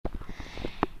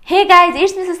Hey guys,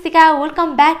 it's me Sustika.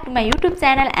 Welcome back to my YouTube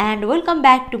channel and welcome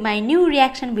back to my new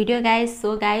reaction video guys.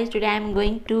 So guys, today I am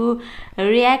going to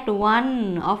react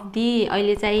one of the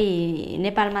अहिले चाहिँ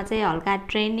नेपालमा चाहिँ हल्का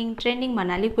trending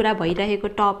भन्नाले कुरा भइरहेको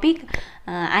topic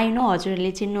I know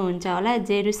हजुरले चिन्नुहुन्छ होला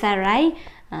जेरुसा राई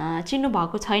चिन्नु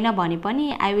भएको छैन भने पनि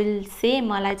आई विल से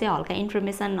मलाई चाहिँ हल्का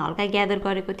इन्फर्मेसन हल्का ग्यादर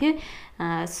गरेको थियो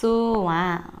सो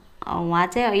उहाँ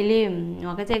चाहिँ अहिले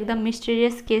उहाँको चाहिँ एकदम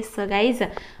मिस्टेरियस केस छ गाइज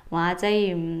उहाँ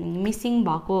चाहिँ मिसिङ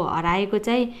भएको हराएको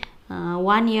चाहिँ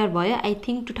 1 इयर भयो आई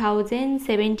थिंक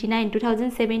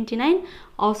 2079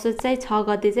 औसत चाहिँ 6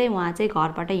 गते चाहिँ उहाँ चाहिँ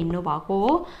घरबाट हिँड्नु भएको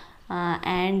हो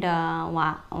एन्ड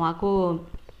उहाँको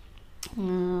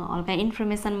हल्का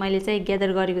इन्फर्मेसन मैले चाहिँ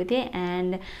ग्यादर गरेको थिएँ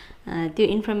एन्ड त्यो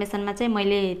इन्फर्मेसनमा चाहिँ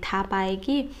मैले थाहा पाएँ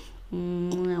कि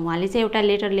उहाँले चाहिँ एउटा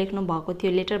लेटर लेख्नु भएको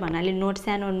थियो लेटर भन्नाले नोट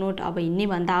सानो नोट अब हिँड्ने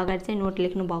भन्दा अगाडि चाहिँ नोट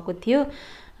लेख्नु भएको थियो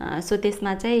सो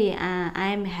त्यसमा चाहिँ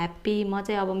आई एम ह्याप्पी म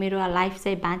चाहिँ अब मेरो लाइफ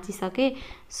चाहिँ बाँचिसकेँ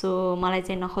सो मलाई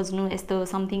चाहिँ नखोज्नु यस्तो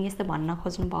समथिङ यस्तो भन्न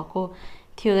खोज्नु भएको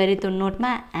थियो गरे त्यो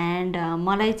नोटमा एन्ड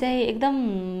मलाई चाहिँ एकदम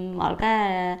हल्का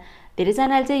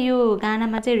धेरैजनाले चाहिँ यो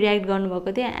गानामा चाहिँ रियाक्ट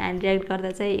गर्नुभएको थियो एन्ड रियाक्ट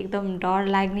गर्दा चाहिँ एकदम डर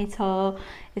लाग्ने छ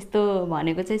यस्तो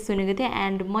भनेको चाहिँ सुनेको थिएँ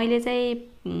एन्ड मैले चाहिँ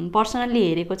पर्सनल्ली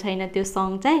हेरेको छैन त्यो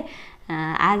सङ चाहिँ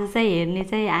आज चाहिँ हेर्ने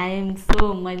चाहिँ आई एम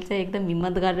सो मैले चाहिँ एकदम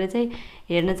हिम्मत गरेर चाहिँ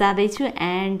हेर्न जाँदैछु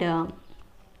एन्ड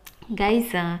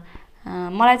गाइस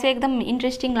मलाई चाहिँ एकदम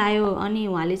इन्ट्रेस्टिङ लाग्यो अनि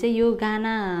उहाँले चाहिँ यो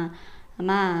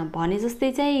गानामा भने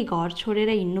जस्तै चाहिँ घर छोडेर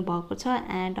हिँड्नु भएको छ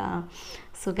एन्ड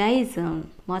सो गाइज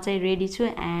म चाहिँ रेडी छु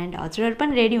एन्ड हजुरहरू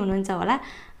पनि रेडी हुनुहुन्छ होला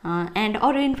एन्ड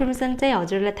अरू इन्फर्मेसन चाहिँ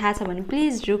हजुरलाई थाहा छ भने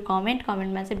प्लिज डु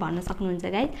कमेन्टमा चाहिँ भन्न सक्नुहुन्छ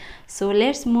guys so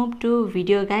let's move to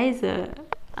video guys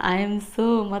I am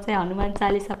so म चाहिँ हनुमान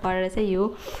चालिसा पढेर चाहिँ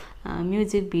यो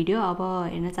म्युजिक भिडियो अब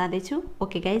हेर्न चाहदैछु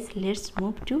okay guys let's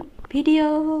move to video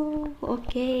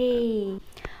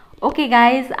okay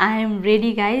guys I am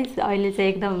ready guys अहिले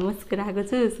चाहिँ एकदम मुस्कुराएको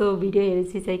छु सो भिडियो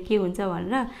हेरेपछि चाहिँ के हुन्छ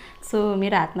भनेर सो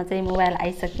मेरो हातमा चाहिँ मोबाइल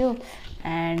आइसक्यो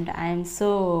and I am so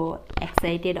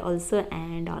excited also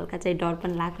and हल्का चाहिँ डर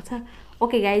पनि लागेको छ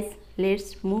okay guys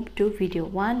let's move to video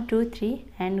 1 2 3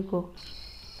 and go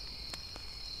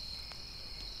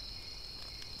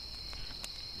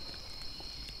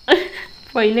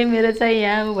पहिले मेरो चाहिँ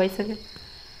यहाँ भइसक्यो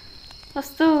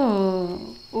कस्तो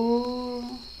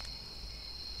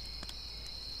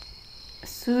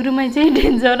सुरुमै चाहिँ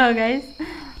डेन्जर हो गाइस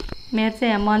मेरो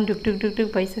चाहिँ यहाँ मन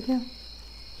ढुकढुक भइसक्यो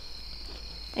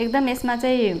एकदम यसमा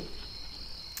चाहिँ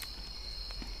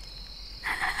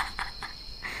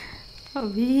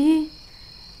अभि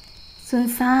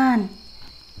सुनसान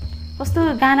कस्तो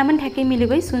गाना पनि ठ्याक्कै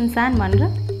मिलेको है सुनसान भनेर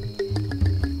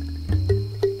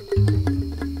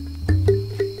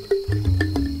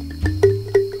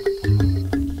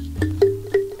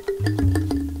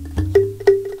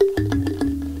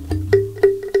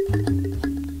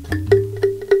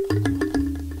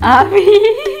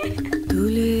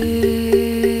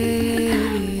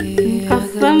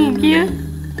कसम किया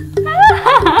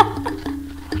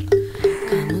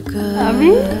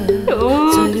अभी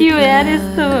क्यों यार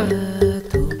यस्तो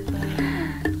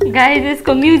गाइस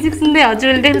यसको म्युजिक सुन्दै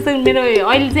हजुरले देख्न सक्नु मेरो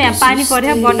अहिले चाहिँ यहाँ पानी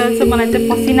पर्यो बटल छ मलाई चाहिँ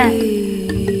पसिना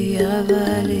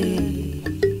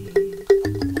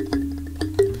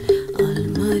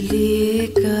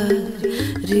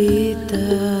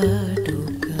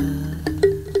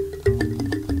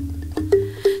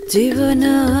जीवन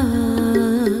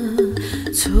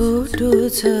छोटो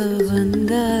छ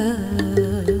भन्दा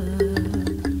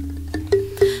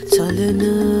चलन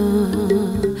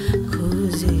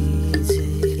खोजे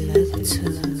लाग्छ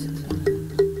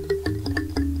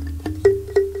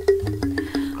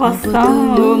कसम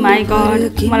ओ माय गॉड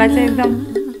मलाई चाहिँ एकदम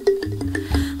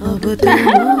अब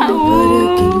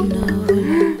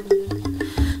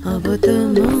त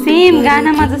सेम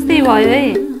गानामा जस्तै भयो है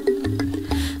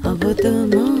अब त म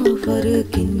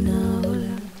फर्किन्न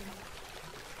होला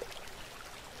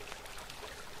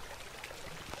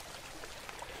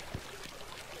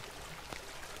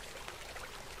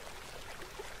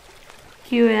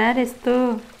क्यों यार यस्तो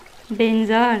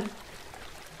डेन्जर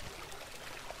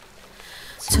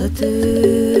छत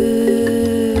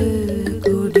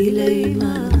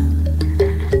गोडिलैमा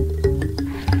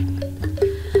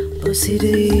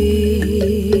बसिरै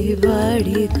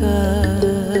बाढी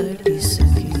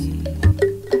काटिसके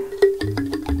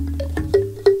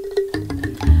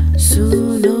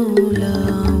सुनौला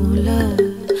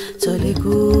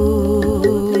चलेको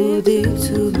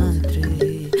देख्छु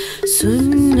मात्रै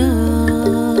सुन्न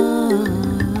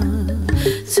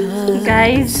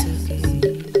गाइस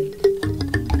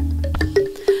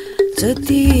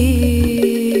जति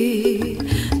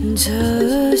झ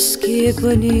निस्किए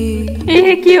पनि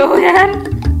ए के हो यार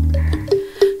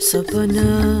सपना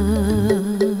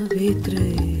भित्रै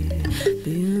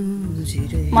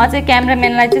पिउजिरे म चाहिँ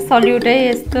क्यामेराम्यानलाई चाहिँ सल्युट है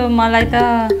यस्तो मलाई त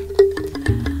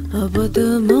अब त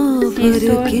म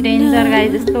फर्किन्न डेन्जर गाई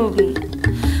जस्तो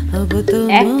अब त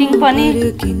एक्टिङ पनि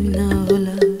फर्किन्न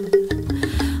होला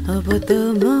अब त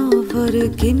म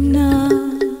फर्किन्न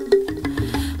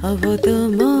अब त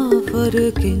म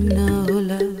फर्किन्न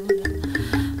होला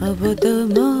अब त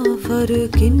म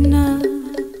फर्किन्न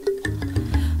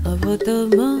अब त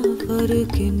म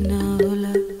फर्किन्न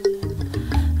होला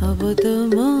अब त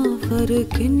म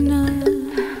फर्किन्न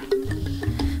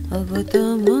अब त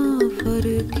म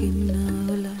फर्किन्न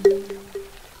होला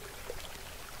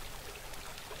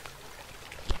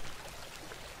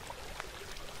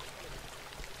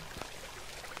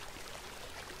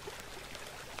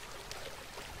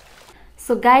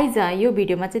सो गाइज यो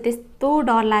भिडियोमा चाहिँ त्यस्तो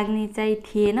डर लाग्ने चाहिँ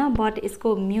थिएन बट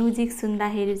यसको म्युजिक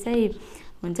सुन्दाखेरि चाहिँ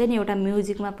हुन्छ नि एउटा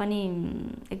म्युजिकमा पनि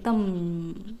एकदम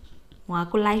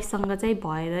उहाँको लाइफसँग चाहिँ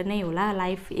भएर नै होला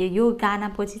लाइफ यो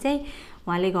गानापछि चाहिँ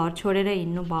उहाँले घर छोडेर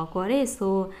हिँड्नु भएको अरे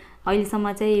सो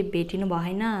अहिलेसम्म चाहिँ भेटिनु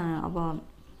भएन अब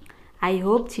आई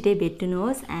होप छिटै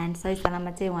भेटिनुहोस् एन्ड सही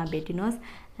सलामत चाहिँ उहाँ भेटिनुहोस्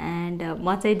एन्ड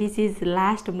म चाहिँ दिस इज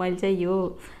लास्ट मैले चाहिँ यो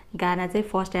गाना चाहिँ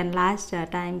फर्स्ट एन्ड लास्ट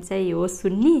टाइम चाहिँ हो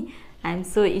सुन्ने आइ एम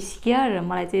सो स्केयर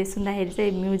मलाई चाहिँ सुन्दाखेरि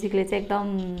चाहिँ म्युजिकले चाहिँ एकदम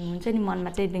हुन्छ नि मनमा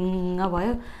चाहिँ ढिङ्ग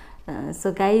भयो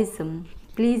so guys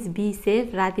please be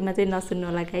safe रातिमा चाहिँ नसुन्नु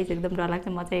होला गाइज एकदम डर लाग्छ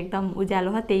म चाहिँ एकदम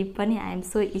उज्यालो हो त्यही पनि आई एम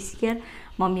सो स्केयर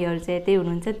मम्मीहरू चाहिँ त्यही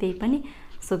हुनुहुन्छ त्यही पनि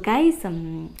सो गाइज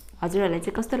हजुरहरूलाई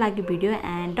चाहिँ कस्तो लाग्यो video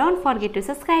and don't forget to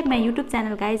subscribe my YouTube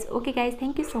channel guys okay guys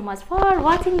thank you so much for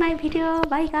watching my video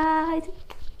by guys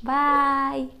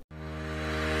by